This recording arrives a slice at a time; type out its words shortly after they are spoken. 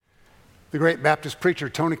The great Baptist preacher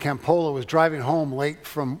Tony Campolo was driving home late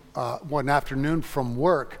from one afternoon from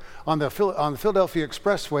work on the Philadelphia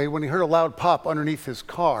Expressway when he heard a loud pop underneath his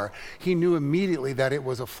car. He knew immediately that it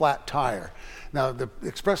was a flat tire. Now, the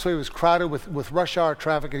expressway was crowded with rush hour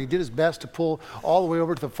traffic, and he did his best to pull all the way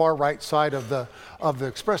over to the far right side of the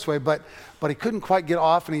expressway, but he couldn't quite get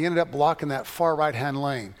off, and he ended up blocking that far right-hand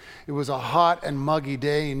lane. It was a hot and muggy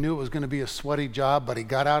day. He knew it was going to be a sweaty job, but he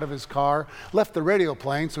got out of his car, left the radio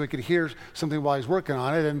playing so he could hear something while he was working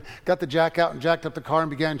on it, and got the jack out and jacked up the car and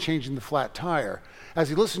began changing the flat tire. As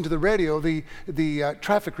he listened to the radio, the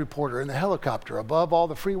traffic reporter in the helicopter above all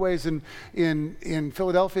the freeways in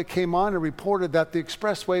Philadelphia came on and reported that the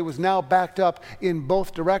expressway was now backed up in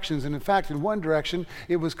both directions. And in fact, in one direction,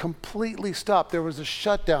 it was completely stopped. There was a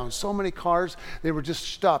shutdown. So many cars, they were just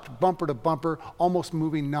stopped, bumper to bumper, almost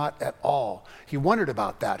moving not at all. He wondered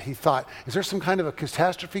about that. He thought, is there some kind of a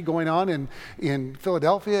catastrophe going on in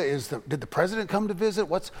Philadelphia? Did the president come to visit?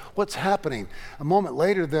 What's happening? A moment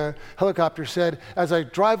later, the helicopter said, as I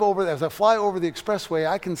fly over the expressway,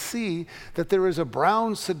 I can see that there is a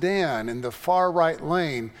brown sedan in the far right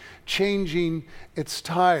lane changing its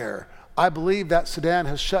tire. I believe that sedan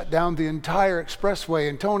has shut down the entire expressway.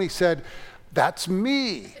 And Tony said, that's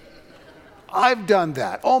me. I've done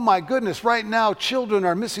that. Oh my goodness, right now children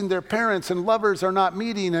are missing their parents and lovers are not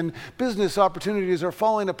meeting and business opportunities are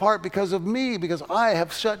falling apart because of me, because I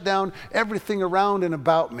have shut down everything around and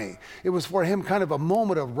about me. It was for him kind of a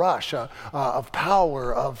moment of rush, of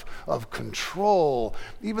power, of control.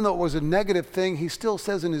 Even though it was a negative thing, he still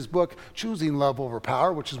says in his book, Choosing Love Over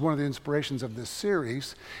Power, which is one of the inspirations of this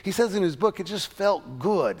series, he says in his book, it just felt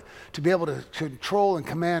good to be able to control and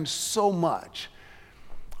command so much.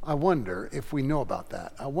 I wonder if we know about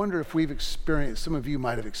that. I wonder if we've experienced, some of you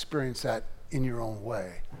might have experienced that in your own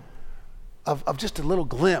way, of just a little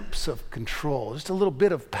glimpse of control, just a little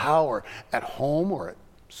bit of power at home or at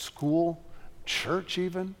school, church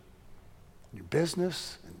even, your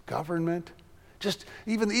business and government. Just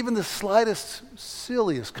even the slightest,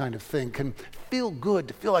 silliest kind of thing can feel good,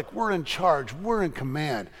 to feel like we're in charge, we're in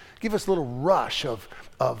command. Give us a little rush of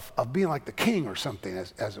being like the king or something,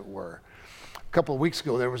 as it were. A couple of weeks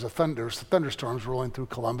ago, there was thunderstorms rolling through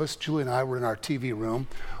Columbus. Julie and I were in our TV room.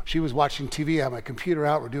 She was watching TV. I had my computer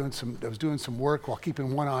out. I was doing some work while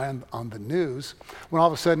keeping one eye on the news. When all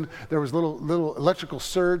of a sudden, there was a little electrical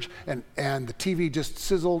surge, and the TV just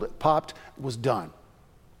sizzled, popped, was done.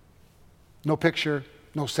 No picture,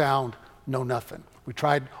 no sound, no nothing. We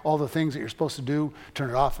tried all the things that you're supposed to do,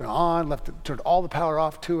 turn it off and on, turned all the power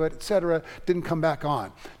off to it, etc. Didn't come back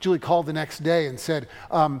on. Julie called the next day and said,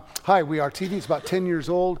 hi, our TV is about 10 years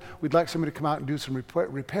old. We'd like somebody to come out and do some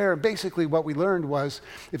repair. And basically what we learned was,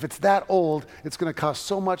 if it's that old, it's going to cost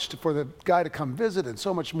so much for the guy to come visit and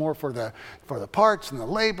so much more for the parts and the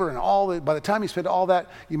labor and all that. By the time you spend all that,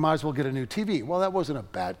 you might as well get a new TV. Well, that wasn't a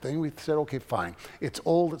bad thing. We said, okay, fine. It's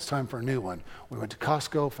old. It's time for a new one. We went to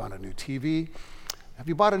Costco, found a new TV. Have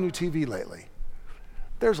you bought a new TV lately?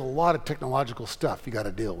 There's a lot of technological stuff you got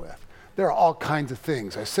to deal with. There are all kinds of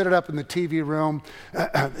things. I set it up in the TV room.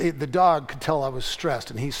 The dog could tell I was stressed,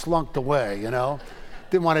 and he slunked away,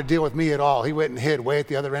 Didn't want to deal with me at all. He went and hid way at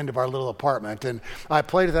the other end of our little apartment. And I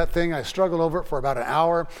played with that thing. I struggled over it for about an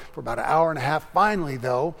hour and a half. Finally,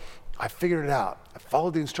 though, I figured it out. I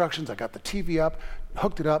followed the instructions. I got the TV up,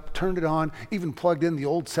 hooked it up, turned it on, even plugged in the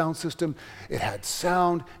old sound system. It had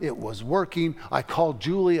sound. It was working. I called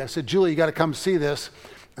Julie. I said, Julie, you got to come see this.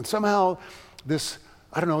 And somehow this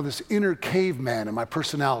inner caveman in my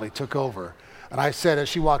personality took over. And I said, as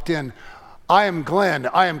she walked in, I am Glenn.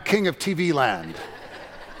 I am king of TV land.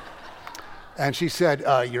 And she said,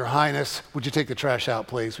 Your Highness, would you take the trash out,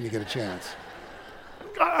 please, when you get a chance?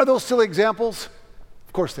 Are those silly examples?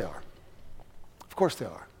 Of course they are. Of course they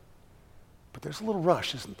are. But there's a little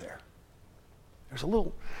rush, isn't there? There's a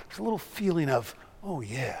little feeling of, oh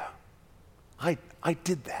yeah, I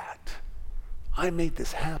did that. I made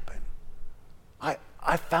this happen.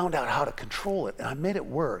 I found out how to control it, and I made it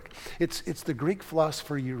work. It's the Greek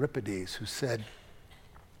philosopher Euripides who said,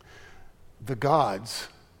 the gods,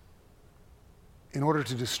 in order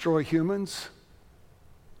to destroy humans,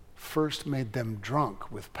 first made them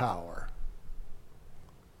drunk with power.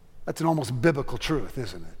 That's an almost biblical truth,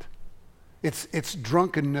 isn't it? It's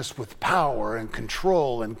drunkenness with power and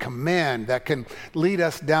control and command that can lead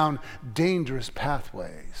us down dangerous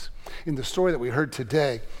pathways. In the story that we heard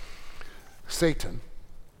today, Satan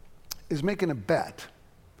is making a bet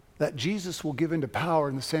that Jesus will give into power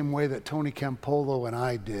in the same way that Tony Campolo and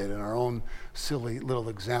I did in our own silly little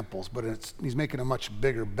examples, but he's making a much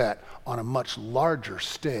bigger bet on a much larger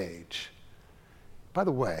stage. By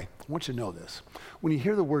the way, I want you to know this. When you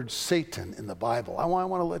hear the word Satan in the Bible, I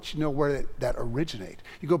want to let you know where that originates.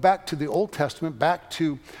 You go back to the Old Testament, back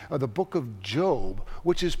to the book of Job,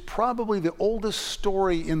 which is probably the oldest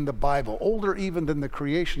story in the Bible, older even than the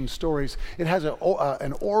creation stories. It has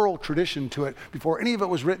an oral tradition to it. Before any of it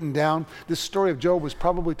was written down, this story of Job was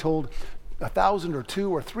probably told 1,000 or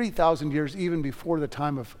 2,000 or 3,000 years even before the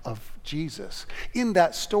time of Jesus. In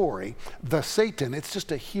that story, the Satan, it's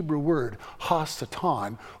just a Hebrew word,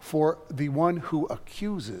 ha-satan, for the one who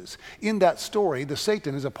accuses. In that story, the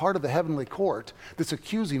Satan is a part of the heavenly court, this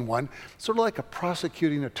accusing one, sort of like a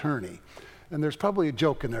prosecuting attorney. And there's probably a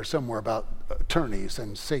joke in there somewhere about attorneys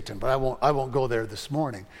and Satan, but I won't go there this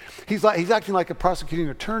morning. He's acting like a prosecuting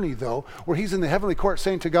attorney, though, where he's in the heavenly court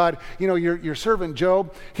saying to God, you know, your servant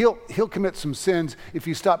Job, he'll commit some sins if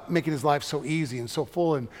you stop making his life so easy and so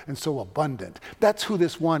full and so abundant. That's who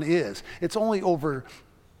this one is. It's only over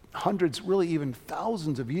hundreds, really even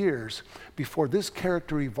thousands of years before this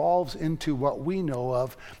character evolves into what we know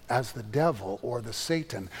of as the devil or the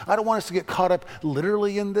Satan. I don't want us to get caught up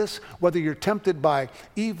literally in this, whether you're tempted by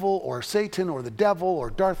evil or Satan or the devil or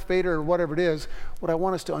Darth Vader or whatever it is. What I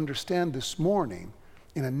want us to understand this morning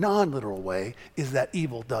in a non-literal way is that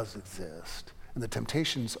evil does exist and the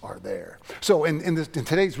temptations are there. So in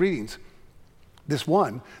today's readings, this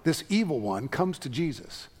evil one comes to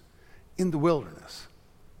Jesus in the wilderness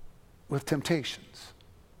with temptations.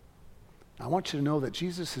 I want you to know that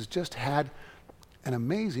Jesus has just had an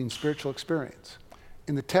amazing spiritual experience.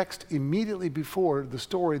 In the text immediately before the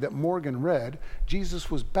story that Morgan read,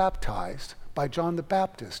 Jesus was baptized by John the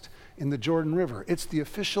Baptist in the Jordan River. It's the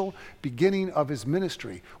official beginning of his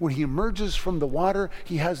ministry. When he emerges from the water,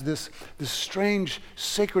 he has this strange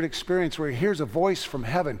sacred experience where he hears a voice from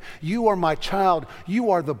heaven. You are my child.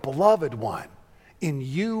 You are the beloved one. In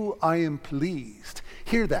you I am pleased.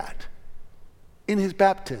 Hear that. In his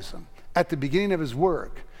baptism, at the beginning of his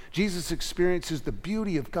work, Jesus experiences the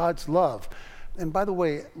beauty of God's love. And by the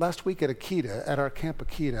way, last week at Akita, at our camp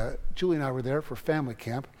Akita, Julie and I were there for family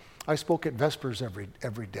camp. I spoke at Vespers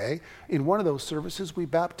every day. In one of those services, we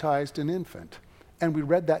baptized an infant. And we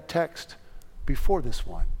read that text before this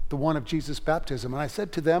one, the one of Jesus' baptism. And I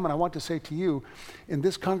said to them, and I want to say to you, in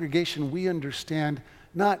this congregation, we understand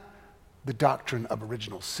not the doctrine of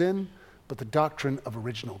original sin, but the doctrine of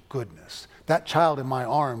original goodness. That child in my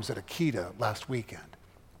arms at Akita last weekend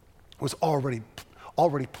was already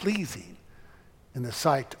pleasing in the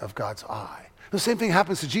sight of God's eye. The same thing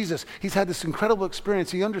happens to Jesus. He's had this incredible experience.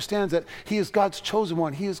 He understands that he is God's chosen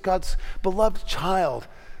one. He is God's beloved child.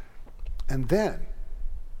 And then,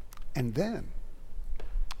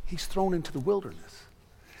 he's thrown into the wilderness.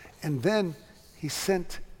 And then he's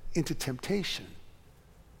sent into temptation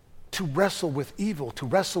to wrestle with evil, to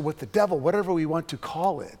wrestle with the devil, whatever we want to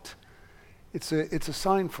call it. It's a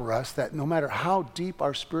sign for us that no matter how deep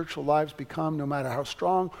our spiritual lives become, no matter how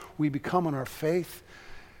strong we become in our faith,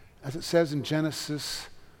 as it says in Genesis,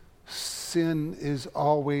 sin is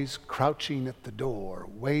always crouching at the door,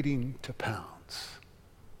 waiting to pounce.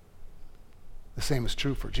 The same is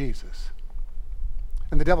true for Jesus.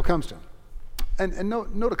 And the devil comes to him. And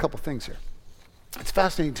note a couple things here. It's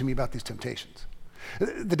fascinating to me about these temptations.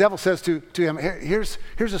 The devil says to him, here's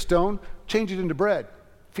a stone, change it into bread.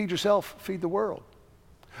 Feed yourself, feed the world.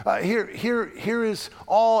 Here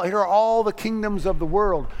are all the kingdoms of the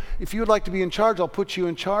world. If you would like to be in charge, I'll put you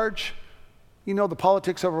in charge. You know, the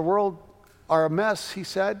politics of our world are a mess, he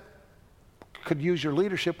said. Could use your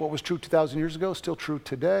leadership. What was true 2,000 years ago, still true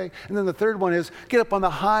today. And then the third one is get up on the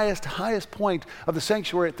highest point of the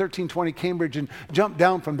sanctuary at 1320 Cambridge and jump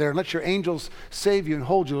down from there and let your angels save you and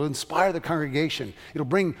hold you. It'll inspire the congregation. It'll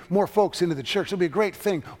bring more folks into the church. It'll be a great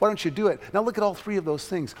thing. Why don't you do it? Now look at all three of those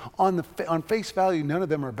things. On face value, none of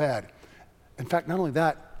them are bad. In fact, not only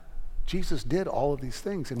that, Jesus did all of these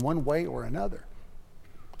things in one way or another.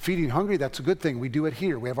 Feeding hungry, that's a good thing. We do it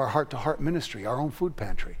here. We have our heart-to-heart ministry, our own food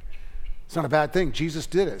pantry. It's not a bad thing. Jesus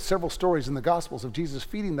did it. Several stories in the Gospels of Jesus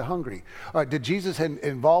feeding the hungry. Did Jesus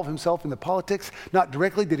involve himself in the politics? Not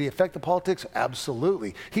directly. Did he affect the politics?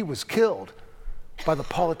 Absolutely. He was killed by the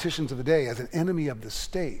politicians of the day as an enemy of the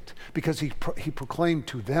state because he proclaimed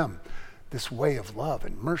to them this way of love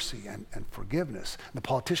and mercy and forgiveness. And the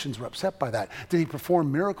politicians were upset by that. Did he perform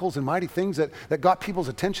miracles and mighty things that got people's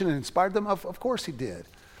attention and inspired them? Of course he did.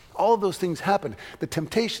 All of those things happened. The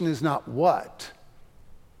temptation is not what,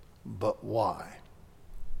 but why?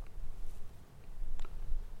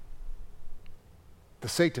 The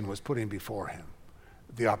Satan was putting before him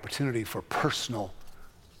the opportunity for personal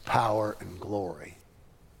power and glory.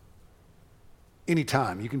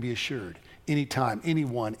 Anytime, you can be assured, Anytime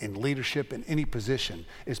anyone in leadership in any position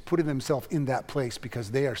is putting themselves in that place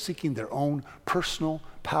because they are seeking their own personal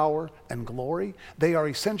power and glory, they are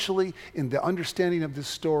essentially, in the understanding of this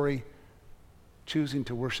story, choosing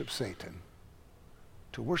to worship Satan,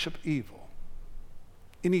 to worship evil.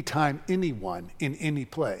 Anytime anyone in any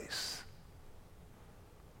place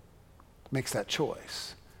makes that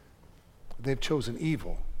choice, they've chosen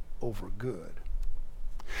evil over good.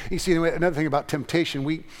 You see, another thing about temptation,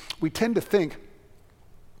 we tend to think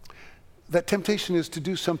that temptation is to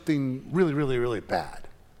do something really, really, really bad,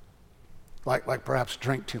 like perhaps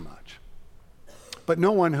drink too much. But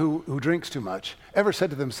no one who drinks too much ever said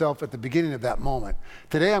to themselves at the beginning of that moment,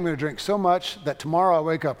 today I'm going to drink so much that tomorrow I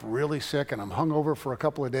wake up really sick and I'm hungover for a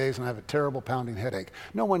couple of days and I have a terrible pounding headache.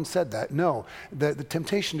 No one said that. No, the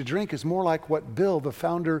temptation to drink is more like what Bill, the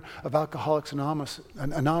founder of Alcoholics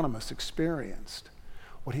Anonymous, experienced.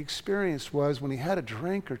 What he experienced was when he had a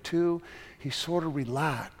drink or two, he sort of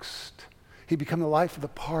relaxed. He'd become the life of the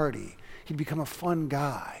party. He'd become a fun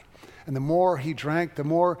guy. And the more he drank, the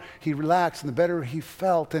more he relaxed and the better he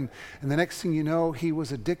felt. And the next thing you know, he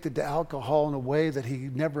was addicted to alcohol in a way that he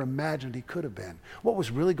never imagined he could have been. What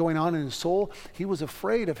was really going on in his soul? He was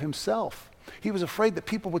afraid of himself. He was afraid that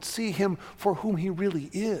people would see him for whom he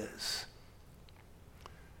really is.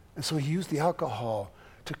 And so he used the alcohol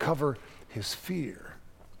to cover his fear.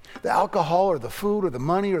 The alcohol or the food or the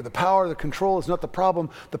money or the power or the control is not the problem.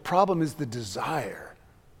 The problem is the desire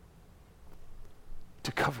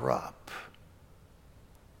to cover up,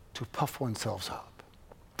 to puff oneself up.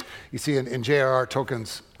 You see, in J.R.R.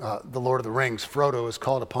 Tolkien's The Lord of the Rings, Frodo is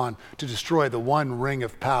called upon to destroy the one ring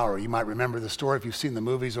of power. You might remember the story if you've seen the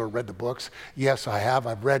movies or read the books. Yes, I have.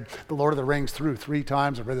 I've read The Lord of the Rings through 3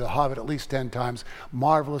 times. I've read The Hobbit at least 10 times.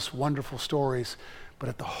 Marvelous, wonderful stories. But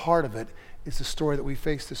at the heart of it is the story that we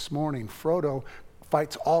face this morning. Frodo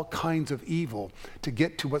fights all kinds of evil to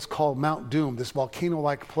get to what's called Mount Doom, this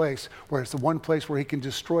volcano-like place where it's the one place where he can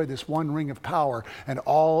destroy this one ring of power and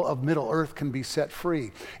all of Middle-earth can be set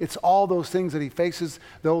free. It's all those things that he faces,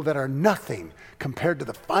 though, that are nothing compared to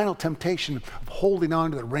the final temptation of holding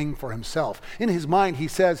on to the ring for himself. In his mind, he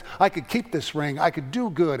says, I could keep this ring, I could do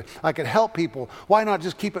good, I could help people. Why not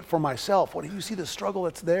just keep it for myself? Well, do you see the struggle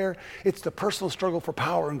that's there? It's the personal struggle for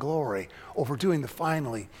power and glory over doing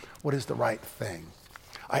finally what is the right thing.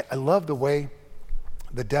 I love the way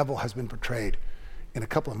the devil has been portrayed in a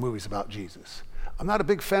couple of movies about Jesus. I'm not a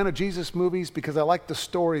big fan of Jesus movies because I like the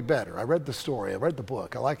story better. I read the story, I read the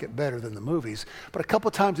book. I like it better than the movies. But a couple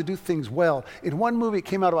of times to do things well. In one movie, it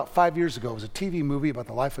came out about 5 years ago. It was a TV movie about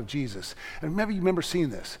the life of Jesus. And maybe you remember seeing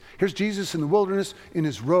this. Here's Jesus in the wilderness in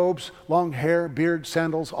his robes, long hair, beard,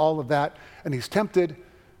 sandals, all of that. And he's tempted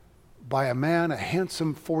by a man, a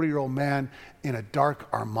handsome 40-year-old man in a dark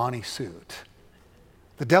Armani suit.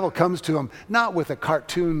 The devil comes to him not with a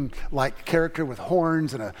cartoon-like character with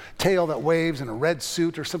horns and a tail that waves and a red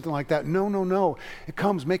suit or something like that. No. It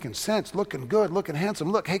comes making sense, looking good, looking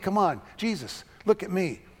handsome. Look, hey, come on, Jesus, look at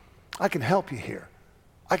me. I can help you here.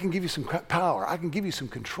 I can give you some power. I can give you some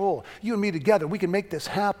control. You and me together, we can make this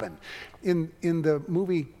happen. In the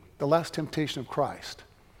movie, The Last Temptation of Christ,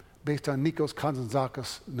 based on Nikos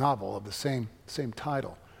Kazantzakis' novel of the same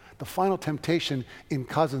title, the final temptation in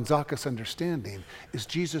Kazantzakis' understanding is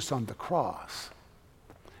Jesus on the cross.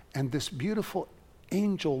 And this beautiful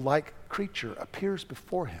angel-like creature appears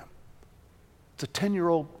before him. It's a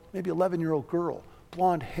 10-year-old, maybe 11-year-old girl,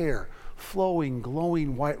 blonde hair, flowing,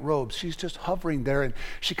 glowing white robes. She's just hovering there, and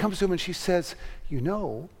she comes to him and she says, you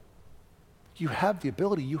know, you have the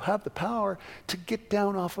ability, you have the power to get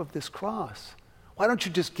down off of this cross. Why don't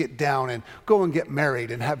you just get down and go and get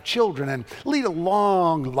married and have children and lead a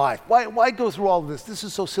long life? Why go through all of this? This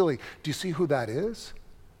is so silly. Do you see who that is?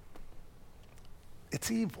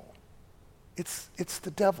 It's evil. It's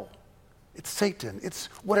the devil. It's Satan. It's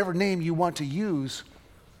whatever name you want to use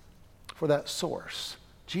for that source.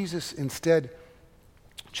 Jesus instead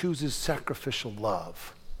chooses sacrificial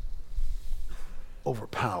love over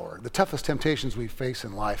power. The toughest temptations we face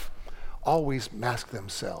in life always mask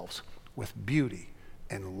themselves with beauty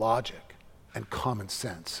and logic and common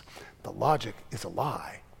sense. The logic is a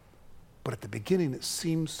lie, but at the beginning it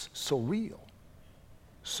seems so real,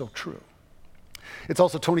 so true. It's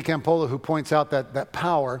also Tony Campolo who points out that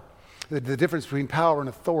power, the difference between power and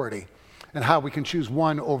authority, and how we can choose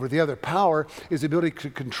one over the other. Power is the ability to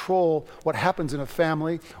control what happens in a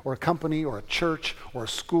family or a company or a church or a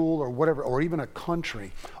school or whatever, or even a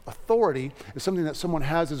country. Authority is something that someone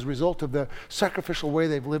has as a result of the sacrificial way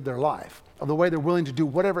they've lived their life, of the way they're willing to do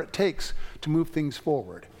whatever it takes to move things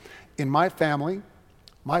forward. In my family,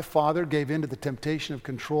 my father gave in to the temptation of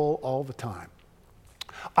control all the time.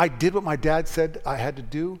 I did what my dad said I had to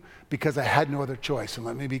do because I had no other choice. And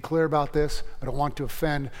let me be clear about this. I don't want to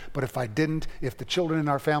offend, but if I didn't, if the children in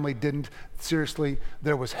our family didn't, seriously,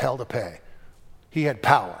 there was hell to pay. He had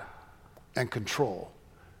power and control.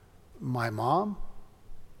 My mom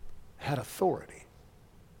had authority.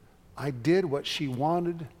 I did what she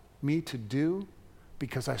wanted me to do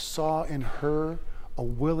because I saw in her a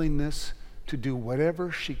willingness to do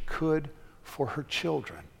whatever she could for her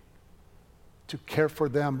children, to care for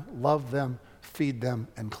them, love them, feed them,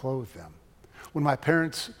 and clothe them. When my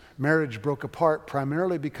parents' marriage broke apart,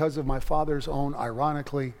 primarily because of my father's own,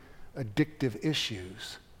 ironically, addictive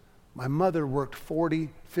issues, my mother worked 40,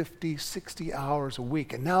 50, 60 hours a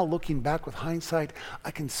week. And now looking back with hindsight,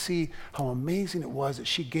 I can see how amazing it was that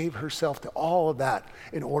she gave herself to all of that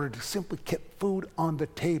in order to simply keep food on the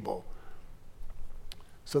table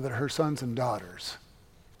so that her sons and daughters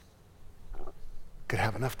could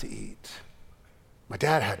have enough to eat. My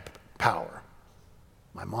dad had power.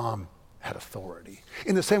 My mom had authority.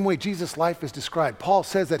 In the same way Jesus' life is described, Paul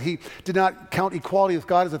says that he did not count equality with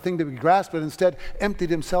God as a thing to be grasped, but instead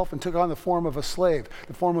emptied himself and took on the form of a slave,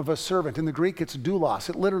 the form of a servant. In the Greek, it's doulos.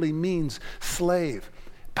 It literally means slave.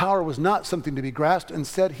 Power was not something to be grasped.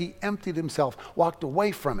 Instead, he emptied himself, walked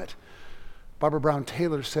away from it. Barbara Brown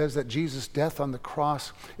Taylor says that Jesus' death on the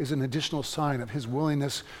cross is an additional sign of his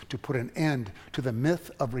willingness to put an end to the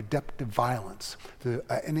myth of redemptive violence,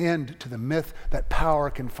 an end to the myth that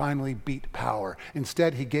power can finally beat power.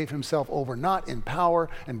 Instead, he gave himself over not in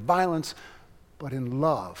power and violence, but in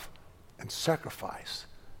love and sacrifice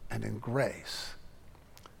and in grace.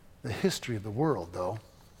 The history of the world, though,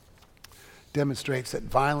 demonstrates that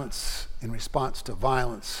violence in response to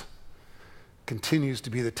violence continues to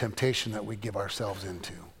be the temptation that we give ourselves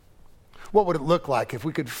into. What would it look like if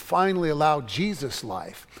we could finally allow Jesus'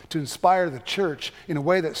 life to inspire the church in a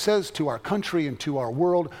way that says to our country and to our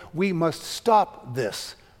world, we must stop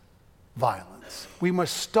this violence. We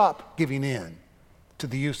must stop giving in to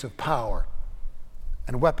the use of power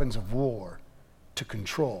and weapons of war to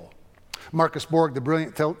control. Marcus Borg, the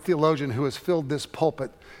brilliant theologian who has filled this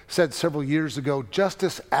pulpit, said several years ago,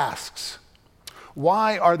 justice asks,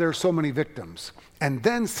 why are there so many victims? And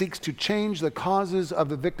then seeks to change the causes of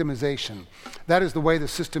the victimization. That is the way the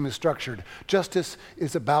system is structured. Justice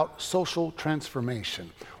is about social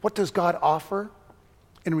transformation. What does God offer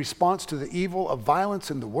in response to the evil of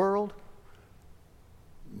violence in the world?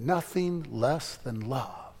 Nothing less than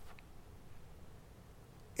love.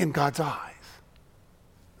 In God's eyes,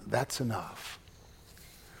 that's enough.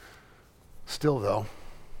 Still, though,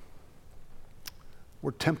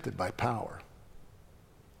 we're tempted by power.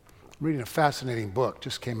 I'm reading a fascinating book,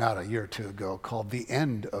 just came out a year or two ago, called The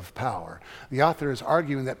End of Power. The author is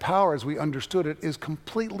arguing that power, as we understood it, is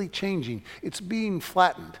completely changing. It's being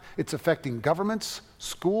flattened. It's affecting governments,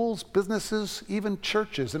 schools, businesses, even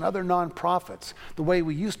churches and other nonprofits. The way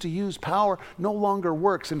we used to use power no longer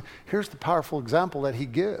works. And here's the powerful example that he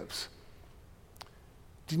gives.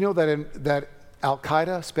 Do you know that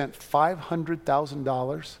Al-Qaeda spent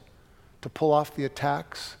 $500,000 to pull off the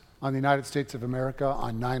attacks on the United States of America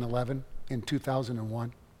on 9/11 in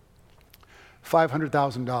 2001?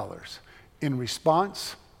 $500,000. In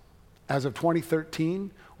response, as of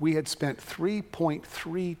 2013, we had spent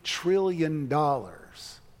 $3.3 trillion.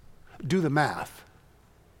 Do the math.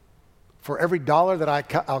 For every dollar that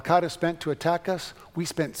Al-Qaeda spent to attack us, we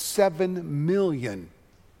spent $7 million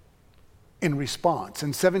in response.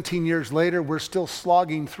 And 17 years later, we're still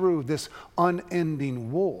slogging through this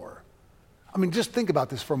unending war. I mean, just think about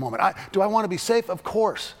this for a moment. Do I want to be safe? Of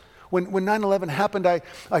course. When 9/11 happened, I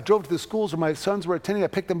drove to the schools where my sons were attending. I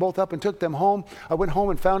picked them both up and took them home. I went home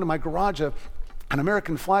and found in my garage an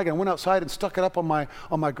American flag, and I went outside and stuck it up on my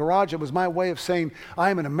garage. It was my way of saying, I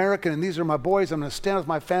am an American, and these are my boys. I'm going to stand with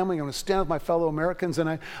my family. I'm going to stand with my fellow Americans,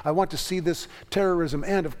 and I want to see this terrorism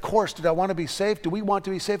end. Of course, did I want to be safe? Do we want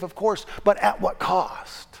to be safe? Of course, but at what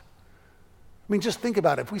cost? I mean, just think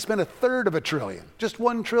about it. If we spent $1/3 trillion, just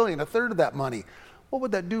 $1 trillion, 1/3 of that money, what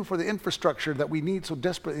would that do for the infrastructure that we need so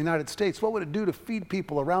desperately in the United States? What would it do to feed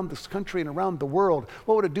people around this country and around the world?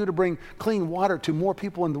 What would it do to bring clean water to more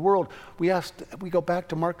people in the world? We go back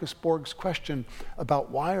to Marcus Borg's question about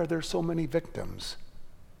why are there so many victims?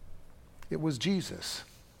 It was Jesus,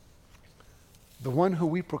 the one who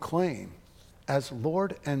we proclaim as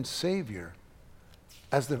Lord and Savior,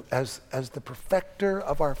 as the perfecter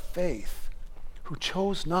of our faith, who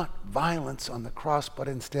chose not violence on the cross, but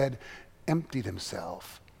instead emptied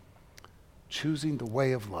himself, choosing the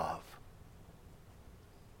way of love.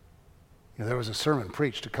 You know, there was a sermon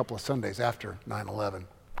preached a couple of Sundays after 9/11.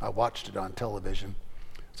 I watched it on television.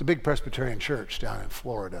 It's a big Presbyterian church down in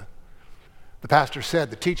Florida. The pastor said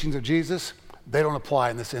the teachings of Jesus, they don't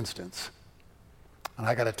apply in this instance. And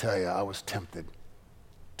I got to tell you, I was tempted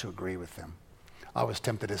to agree with him. I was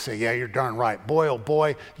tempted to say, yeah, you're darn right. Boy, oh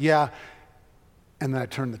boy, yeah. And then I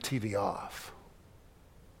turned the TV off.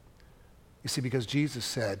 You see, because Jesus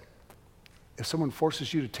said, if someone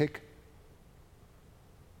forces you to take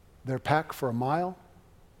their pack for a mile,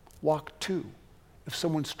 walk 2. If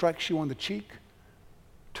someone strikes you on the cheek,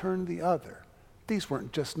 turn the other. These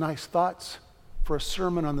weren't just nice thoughts for a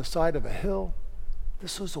sermon on the side of a hill.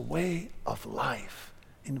 This was a way of life,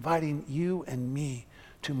 inviting you and me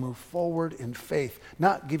to move forward in faith,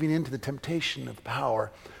 not giving in to the temptation of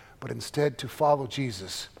power, but instead to follow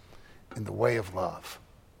Jesus in the way of love.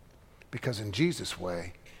 Because in Jesus'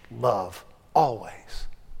 way, love always,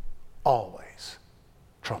 always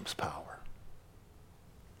trumps power.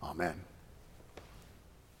 Amen.